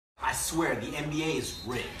I swear, the NBA is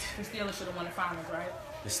rigged. The Steelers should have won the finals, right?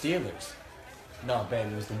 The Steelers? No,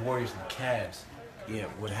 baby, it was the Warriors and the Cavs. Yeah,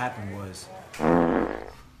 what happened was...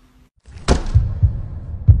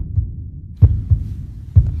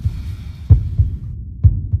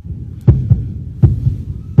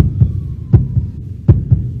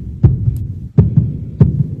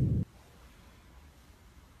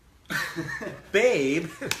 Babe,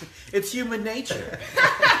 it's human nature.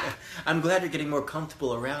 I'm glad you're getting more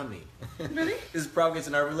comfortable around me. Really? This is progress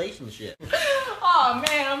in our relationship. Oh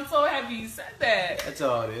man, I'm so happy you said that. That's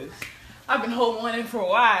all it is. I've been holding one in for a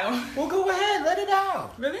while. Well, go ahead, let it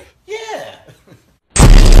out. Really? Yeah.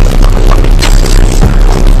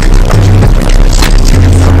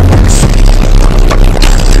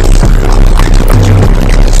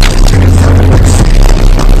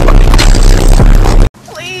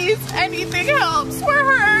 Please, anything helps. We're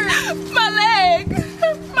hurt. My leg,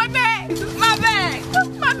 my neck, my back,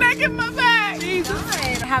 my neck and my back. Jesus.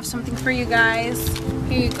 I have something for you guys.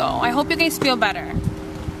 Here you go. I hope you guys feel better.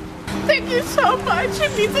 Thank you so much.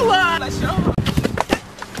 It means a lot. Let's show.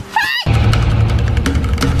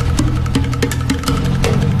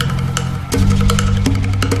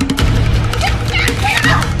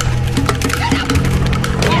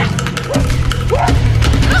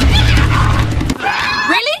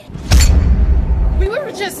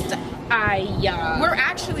 We're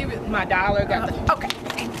actually my dollar got the okay.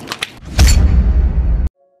 Thank you.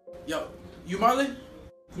 Yo, you Marlon?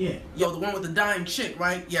 Yeah. Yo, the one with the dying chick,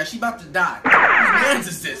 right? Yeah, she about to die. Whose mans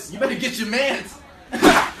is this? You better get your mans.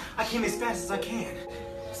 I came as fast as I can.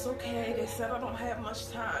 It's okay. They said I don't have much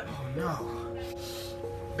time. Oh no.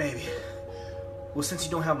 Baby. Well, since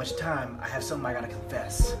you don't have much time, I have something I gotta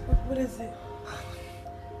confess. What is it?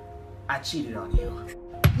 I cheated on you.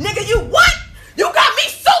 Nigga, you what? You got me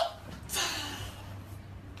so...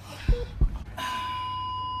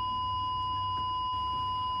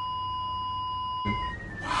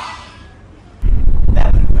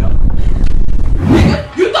 That went well.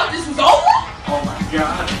 Nigga, you thought this was over? Oh my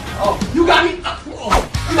god. Oh, you got me... You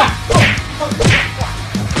got...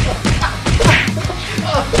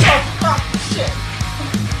 shit.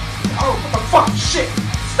 Oh, fuck, shit.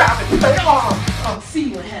 Stop it. Oh, see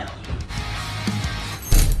you in hell.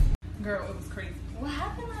 Girl, it was crazy. What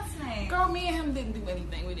happened last night? Girl, me and him didn't do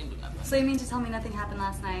anything. We didn't do nothing. So you mean to tell me nothing happened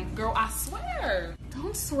last night? Girl, I swear.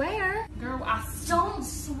 Don't swear. Girl, I don't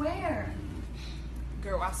swear.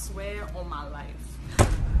 Girl, I swear on my life.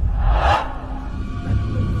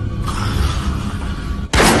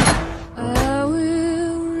 I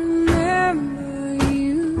will remember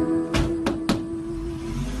you.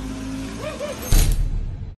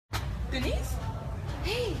 Denise?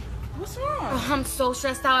 Hey. What's wrong? Oh, I'm so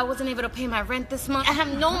stressed out. I wasn't able to pay my rent this month. I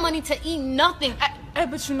have no money to eat, nothing. Hey,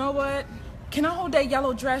 but you know what? Can I hold that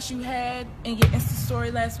yellow dress you had in your Insta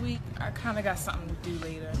story last week? I kind of got something to do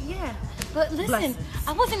later. Yeah, but listen, Blessings.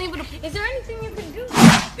 I wasn't able to. Is there anything you can do?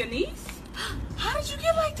 Denise? How did you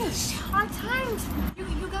get like this? Hard times.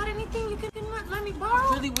 You got anything you can let me borrow?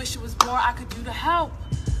 I really wish it was more I could do to help.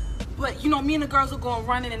 But, you know, me and the girls will go and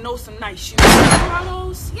run in and know some nice shoes.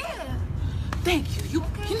 Carlos? Yeah. Thank you.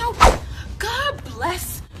 You know, God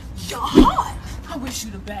bless your heart. I wish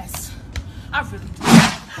you the best. I really do.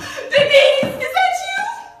 Denise, is that you?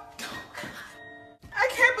 Oh, God. I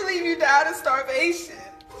can't believe you died of starvation.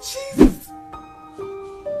 Jesus.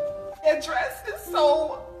 That dress is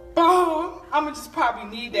so bomb. I'ma just probably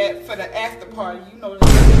need that for the after party. You know, the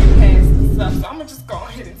past and stuff. So I'ma just go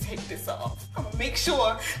ahead and take this off. I'ma make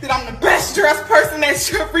sure that I'm the best dressed person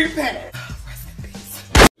at your free pass. Rest in peace.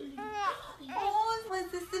 Oh,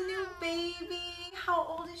 was this the new baby? How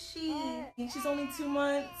old is she? She's only 2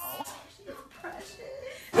 months. Oh, she's precious.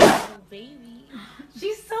 Oh, baby.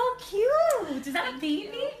 She's so cute. Is that a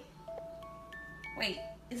baby? Wait,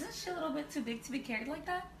 isn't she a little bit too big to be carried like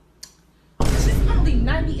that? She's only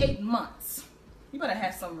 98 months. You better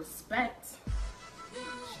have some respect.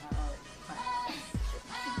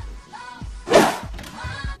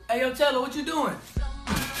 Hey, yo, Taylor, what you doing?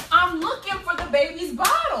 I'm looking for the baby's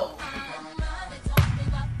bottle.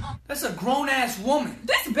 That's a grown-ass woman.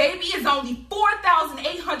 This baby is only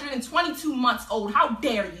 4,822 months old. How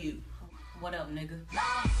dare you? What up, nigga?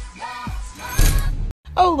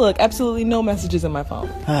 Oh, look, absolutely no messages in my phone.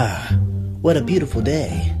 Ah, what a beautiful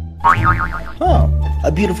day. Oh,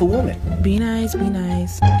 a beautiful woman. Be nice, be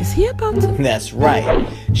nice. Is he about to? That's right.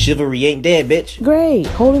 Chivalry ain't dead, bitch. Great.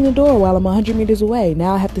 Holding the door while I'm 100 meters away.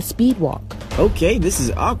 Now I have to speed walk. Okay, this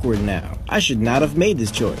is awkward now. I should not have made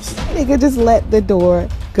this choice. Nigga, just let the door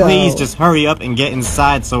Go. Please just hurry up and get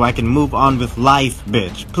inside so I can move on with life,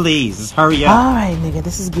 bitch. Please, just hurry up. Alright, nigga,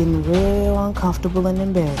 this is getting real uncomfortable and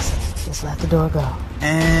embarrassing. Just let the door go.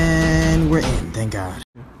 And we're in, thank God.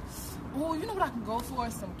 Oh, you know what I can go for?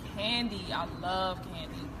 Some candy. I love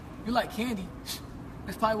candy. You like candy?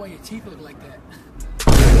 That's probably why your teeth look like that.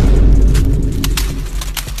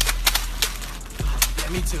 Yeah,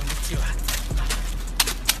 me too.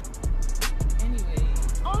 Anyway.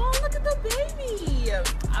 Oh, look at the baby.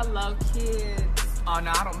 I love kids. Oh,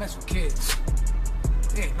 no, I don't mess with kids.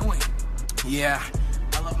 They're annoying. Yeah,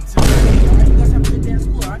 I love them too. Hey, all right, you guys have a good day at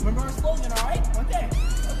school, all right? Remember our slogan, all right? Okay.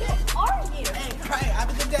 Are you? Hey, all right, have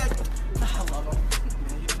a good day. I love them.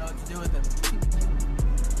 Man, you don't know what to do with them.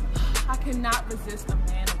 I cannot resist a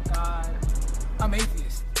man of God. I'm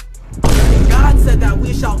atheist. God said that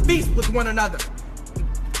we shall feast with one another.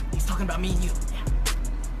 He's talking about me and you. Yeah.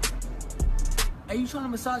 Are you trying to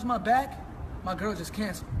massage my back? My girl just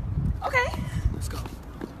canceled. Okay. Let's go.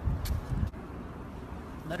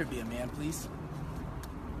 Let her be a man, please.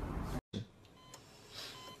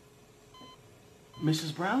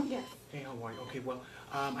 Mrs. Brown? Yes. Hey, how are you? Okay, well,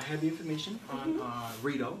 I have the information on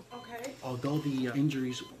Rito. Okay. Although the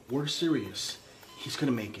injuries were serious, he's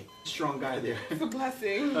gonna make it. Strong guy there. It's a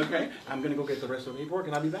blessing. Okay, I'm gonna go get the rest of the paperwork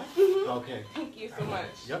and I'll be back. Okay. Thank you so much.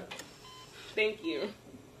 Yep. Thank you.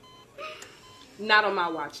 Not on my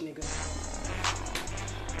watch, nigga.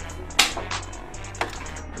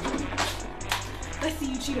 Let's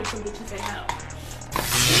see you cheat on some bitches at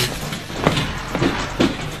hell.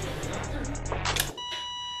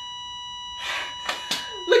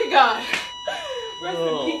 Look at God. Rest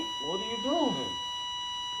in peace. What are you doing?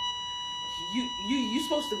 You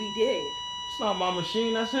supposed to be dead. It's not my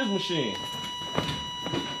machine, that's his machine.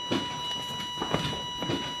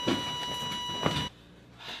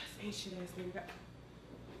 Ain't shit ass nigga.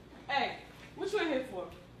 Hey, what you in here for?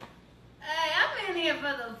 Hey, I'm in here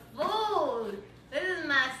for the food. This is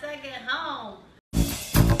my second home.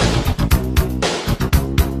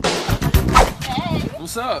 Hey,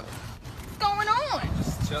 What's up? what's going on?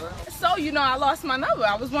 Just chilling. So, you know, I lost my number.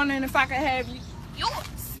 I was wondering if I could have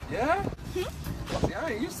yours. Yeah? See, I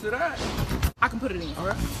ain't used to that. I can put it in. All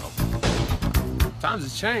right. Times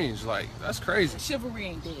have changed. Like, that's crazy. Chivalry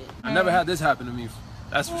ain't dead. I never had this happen to me.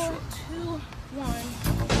 That's for sure. 2 1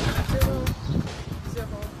 0 0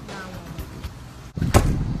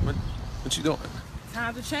 9 What you doing? 1.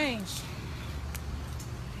 Times have changed.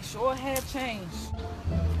 They sure have changed.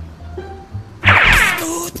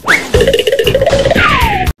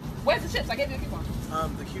 Where's the chips? I gave you the coupon.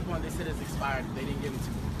 The coupon, they said it's expired. They didn't give it to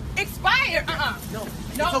me. Expired? No.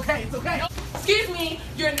 No. It's okay. It's okay. No. Excuse me,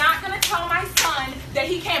 you're not gonna tell my son that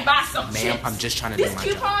he can't buy some chips. Ma'am, I'm just trying to do This my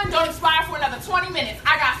coupon don't expire for another 20 minutes.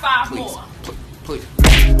 I got 5 more. Please.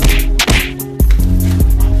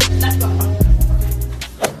 Let's go.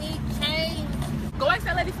 Go ask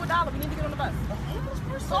that lady for $1. We need to get on the bus.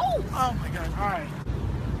 Oh Oh my God. All right.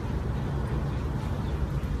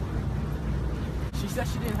 She said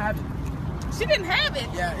she didn't have it. she didn't have it.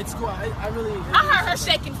 Yeah, it's cool. I really. I heard her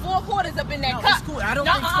shaking 4 quarters up in that No, cup. it's cool. I don't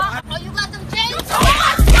think so. Oh, you got them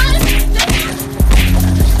James?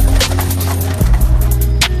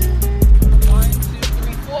 One, 2,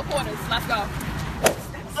 3, 4 quarters. Let's go.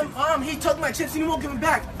 He took my chips and he won't give them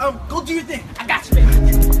back. Go do your thing. I got you, baby.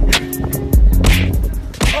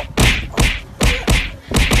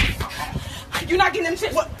 You're not getting them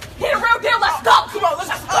chips. What? Hit a real deal. Let's go. Come on, let's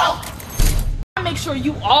go. I make sure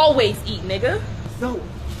you always eat, nigga. No,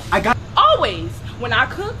 I got. Always. When I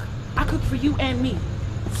cook for you and me.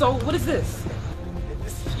 So what is this?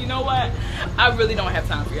 You know what? I really don't have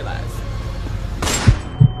time for your lies.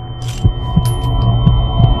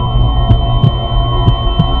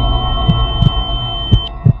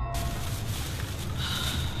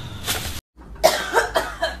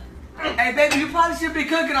 Hey, baby, you probably should be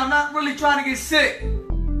cooking. I'm not really trying to get sick.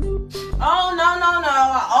 Oh, no.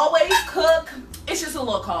 I always cook. It's just a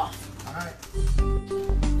little cough. All right.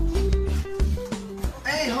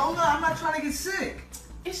 Hey, hold on. I'm not trying to get sick.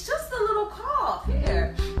 It's just a little cough.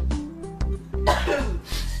 Here.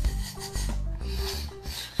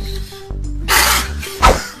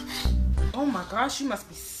 Oh my gosh, you must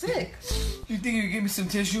be sick. You think you could give me some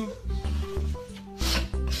tissue?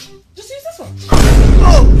 Just use this one.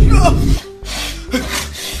 Oh,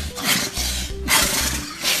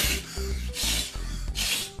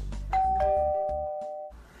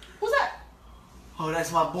 What's that? Oh,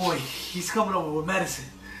 that's my boy. He's coming over with medicine.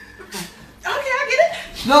 Okay, I get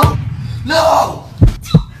it. No! No!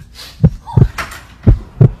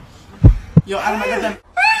 Yo, Adam, I got that.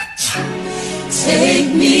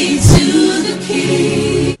 Take me to the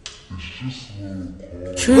king.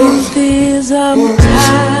 Truth is, I'm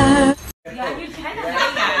tired. Yeah, you kind of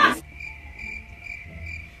know, guys.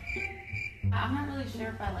 I'm not really sure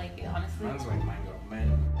if I like it, honestly. That's like my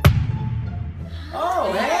man.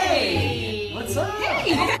 Oh, hey! What's up?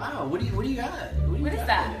 Hey. Wow, what do you got? What is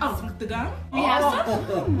that? Oh, the gum? We have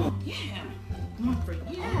some? Yeah.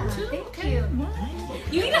 Yeah, thank you.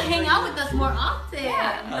 You need to hang out with us more often.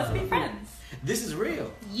 Yeah, let's be friends. This is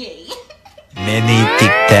real. Yay. Many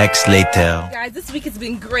Tic Tacs later. Guys, this week has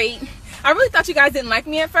been great. I really thought you guys didn't like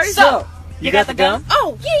me at first. So, you got the gum?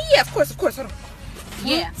 Oh, yeah, of course. Hold on.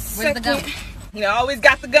 Yeah, where's the gum? You know, I always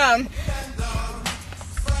got the gum.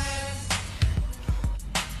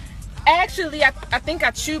 Actually, I think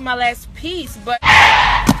I chewed my last piece, but... Get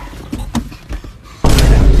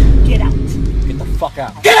out. Get the fuck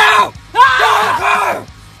out. Get out! Ah!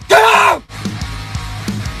 Get out!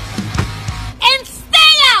 And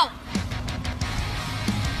stay out!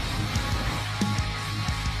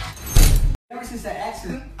 Ever since that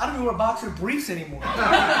accident, I don't even wear boxer briefs anymore. Can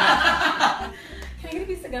I get a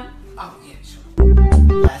piece of gum? Oh, yeah, sure.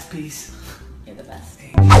 Last piece. You're the best.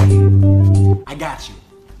 I got you.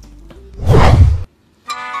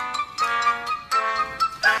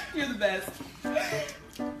 You're the best.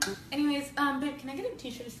 Anyways, babe, can I get a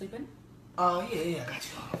t-shirt to sleep in? Oh, yeah, I got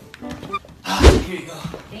you. Ah, here you go.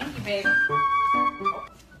 Thank you, babe.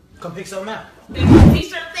 Come pick something out.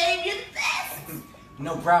 T-shirt, babe, you're the best!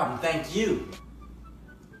 No problem, thank you.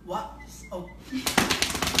 What? Oh,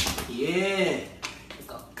 Yeah. Let's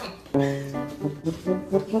go. Come.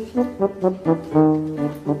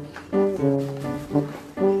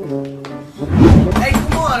 hey,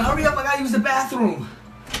 come on, hurry up, I gotta use the bathroom.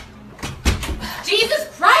 Jesus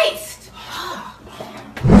Christ!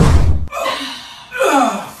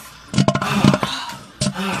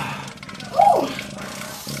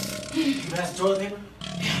 You got some toilet paper?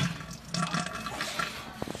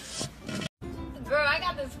 Girl, I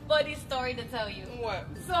got this funny story to tell you. What?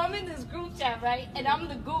 So I'm in this group chat, right? And I'm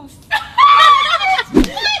the goose.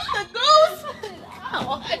 The goose?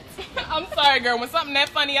 What? I'm sorry, girl. When something that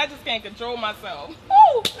funny, I just can't control myself.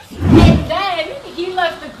 And then he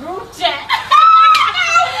left the group chat.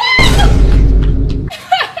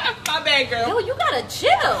 My bad, girl. Yo, you gotta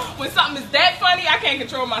chill. When something is that funny, I can't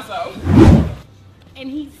control myself. And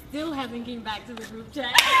he still hasn't came back to the group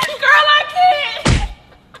chat. Girl, I can't.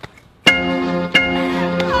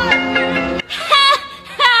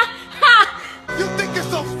 You think you're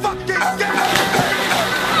so fucking scared?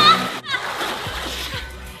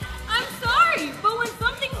 I'm sorry, but when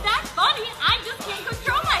something's that funny, I just can't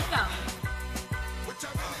control myself.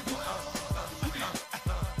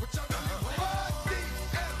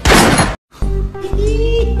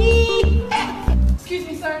 Excuse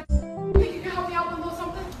me, sir. Think you can help me out with a little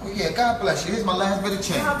something? Oh yeah, God bless you. Here's my last bit of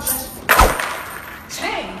change.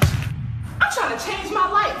 Change? I'm trying to change my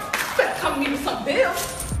life. You better come give me some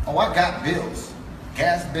bills. Oh, I got bills.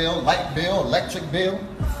 Gas bill, light bill, electric bill.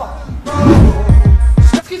 Fuck.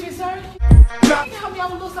 Excuse me, sir. You can help me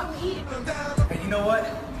out with a little something to eat. Hey, you know what?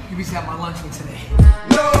 You be have my lunch with today.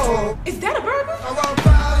 No! Is that a burger? I'm on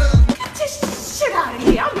fire. Get this shit out of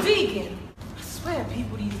here. I'm vegan. I swear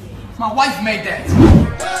people these days. My wife made that.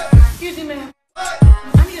 Excuse me, ma'am.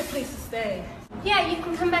 I need a place to stay. Yeah, you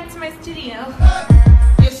can come back to my studio.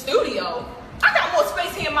 Your studio? I got more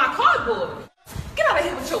space here in my cardboard. Get out of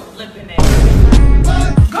here with your limping ass.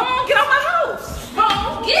 Go on, get out my house. Go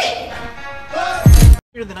on, get.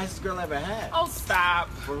 You're the nicest girl I ever had. Oh, stop.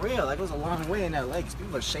 For real, that goes a long way in LA because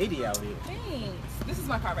people are shady out here. Thanks. This is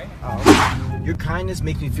my car right here. Oh. Your kindness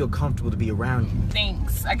makes me feel comfortable to be around you.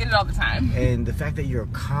 Thanks. I get it all the time. And the fact that you're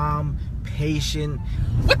calm, patient.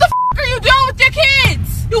 What the f are you doing with your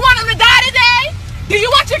kids? You want them to die today? Do you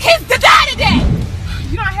want your kids to die today?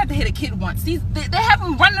 You know, I had to hit a kid once. They have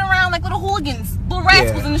them running around like little hooligans, little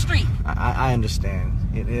rascals in the street. I understand.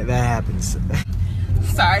 That happens.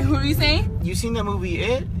 Sorry, who were you saying? You seen that movie,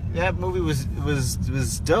 It? That movie was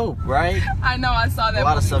dope, right? I know, I saw that A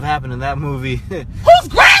lot of movie. stuff happened in that movie. Whose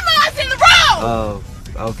grandma's in the road? Oh,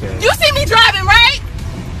 okay. You see me driving, right?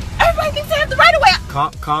 Everybody thinks they have the right of way.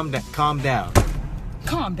 Calm down.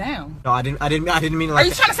 Calm down. No, I didn't mean it Are like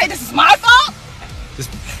you that. trying to say this is my fault?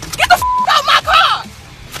 Just Get the f out my car!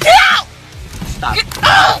 Get out! stop. Get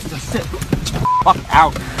out! Just sit. Fuck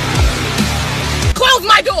out. Close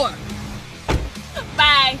my door!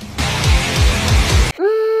 Bye.